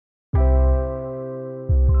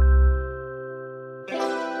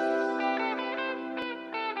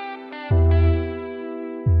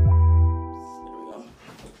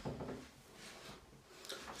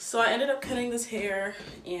So I ended up cutting this hair,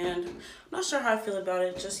 and I'm not sure how I feel about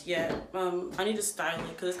it just yet. I need to style it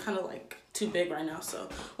because it's kind of like too big right now. So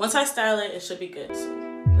once I style it, it should be good.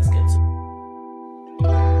 So let's get to it.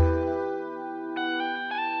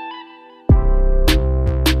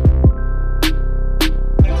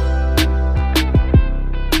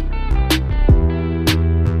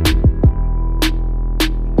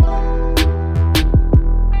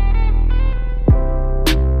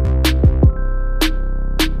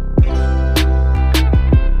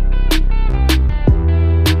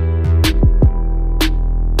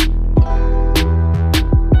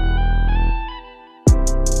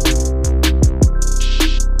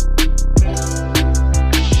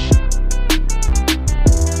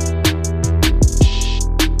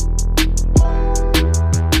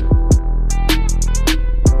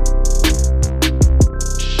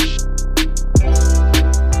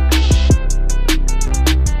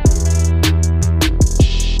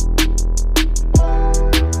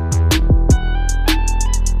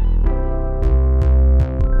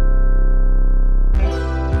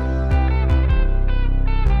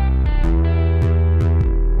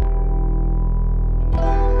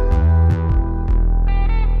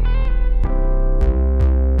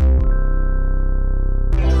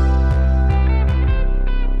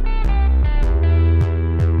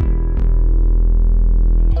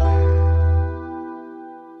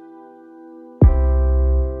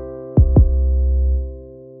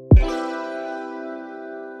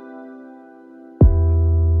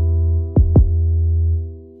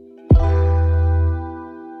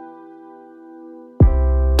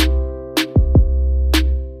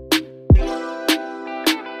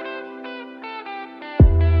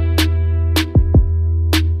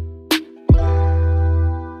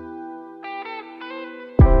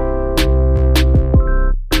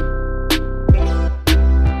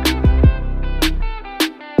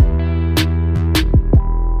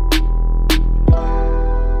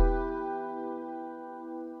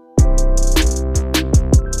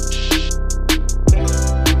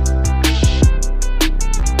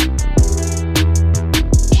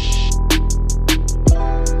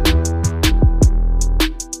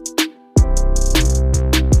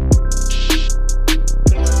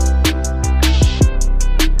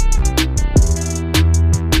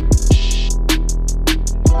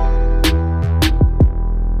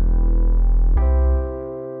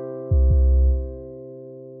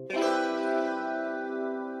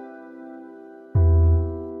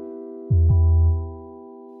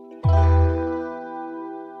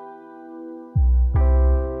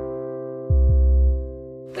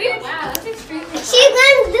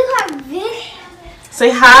 Say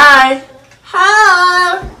hi.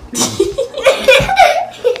 Hi.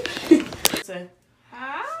 Say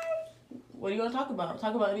hi. What do you want to talk about?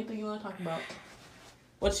 Talk about anything you want to talk about.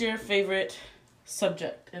 What's your favorite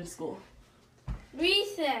subject in school?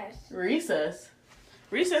 Recess. Recess?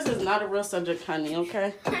 Recess is not a real subject, honey,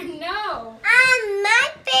 okay? I know. My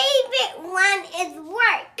favorite one is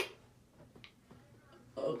work.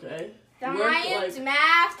 Okay. Science,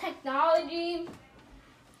 math, technology.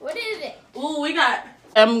 What is it? Ooh, we got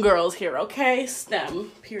STEM girls here, okay?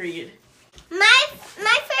 STEM, period. My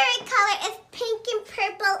favorite color is pink and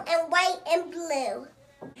purple and white and blue.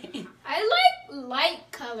 I like light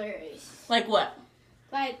colors. Like what?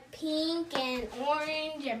 Like pink and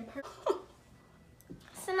orange and purple.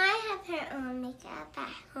 So now I have her own makeup at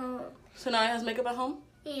home. So now I has makeup at home?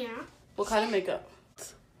 Yeah. What kind of makeup?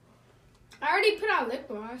 I already put on lip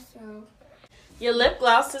gloss, so. Your lip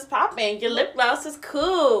gloss is popping. Your lip gloss is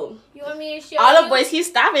cool. You want me to show All you? the boys keep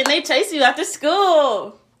stopping. They chase you after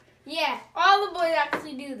school. Yeah, all the boys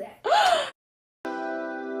actually do that.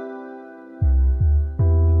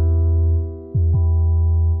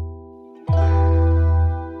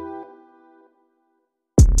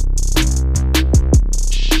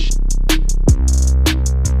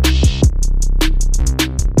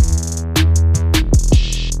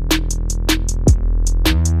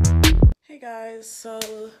 Hey guys, so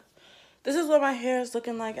this is what my hair is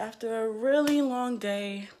looking like after a really long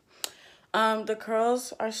day. The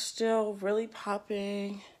curls are still really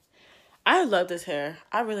popping. I love this hair.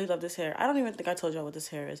 I really love this hair. I don't even think I told y'all what this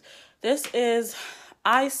hair is. This is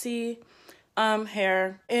ISEE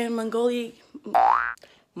hair in Mongolian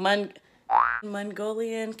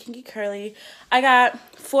kinky curly. I got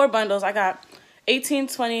 4 bundles. I got 18,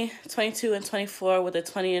 20, 22, and 24 with a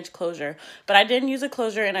 20-inch closure. But I didn't use a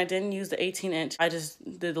closure and I didn't use the 18-inch. I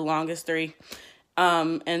just did the longest 3.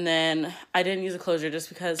 And then I didn't use a closure just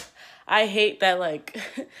because I hate that like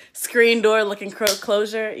screen door looking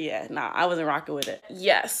closure. Yeah, nah, I wasn't rocking with it.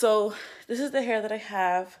 Yeah, so this is the hair that I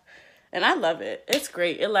have. And I love it. It's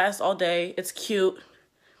great. It lasts all day. It's cute.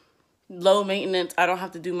 Low maintenance. I don't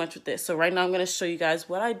have to do much with it. So right now I'm going to show you guys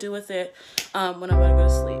what I do with it when I'm about to go to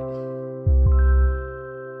sleep.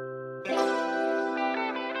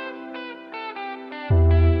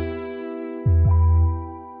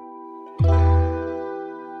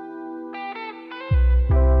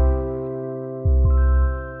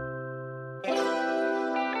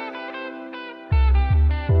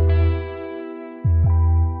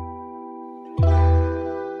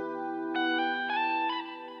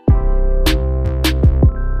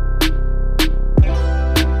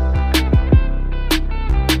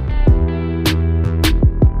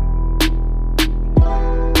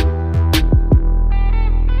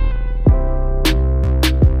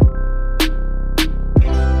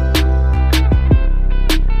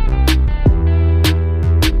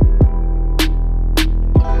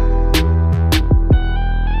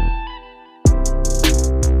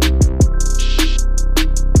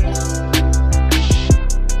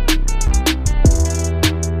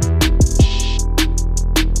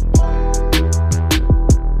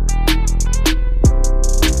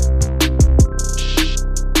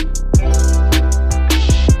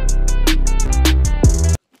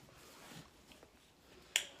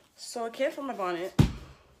 So I can't find my bonnet,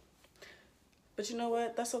 but you know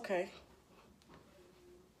what? That's okay.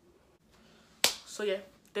 So yeah,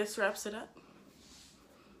 this wraps it up.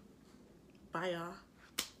 Bye y'all.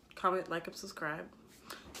 Comment, like, and subscribe.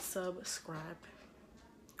 Subscribe.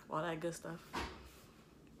 All that good stuff.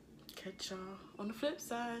 Catch y'all on the flip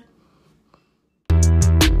side.